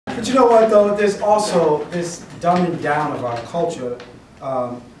But you know what though? There's also this dumbing down of our culture.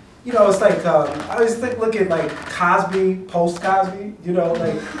 You know, it's like I always look at like Cosby, post-Cosby. You know,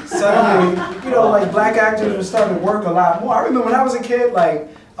 like suddenly, you know, like black actors were starting to work a lot more. I remember when I was a kid, like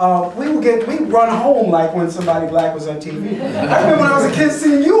we'd run home like when somebody black was on TV. I remember when I was a kid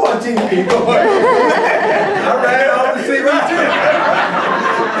seeing you on TV. Going, I ran home to TV too.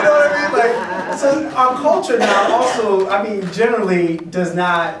 You know what I mean? Like, so our culture now also, I mean, generally does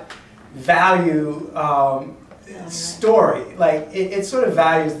not value story. Like it sort of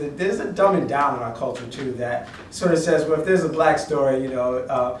values that there's a dumbing down in our culture too that sort of says, well, if there's a black story, you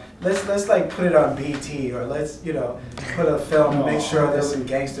know, let's like put it on BT or let's, you know, put a film and make sure there's some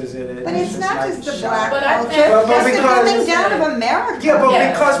gangsters in it. But it's not like just the shot. black culture, it's the dumbing down of America. Yeah,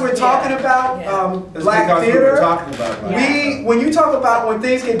 but because we're talking about black theater, when you talk about when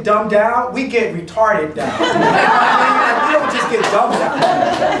things get dumbed down, we get retarded down. We don't just get dumbed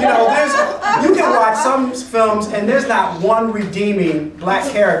down. You know, you can watch some films and there's not one redeeming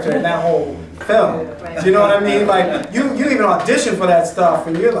black character in that whole film. Do you know what I mean? Like you even audition for that stuff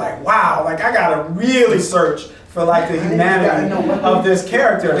and you're like, wow, like I gotta really search for like the humanity of this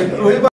character.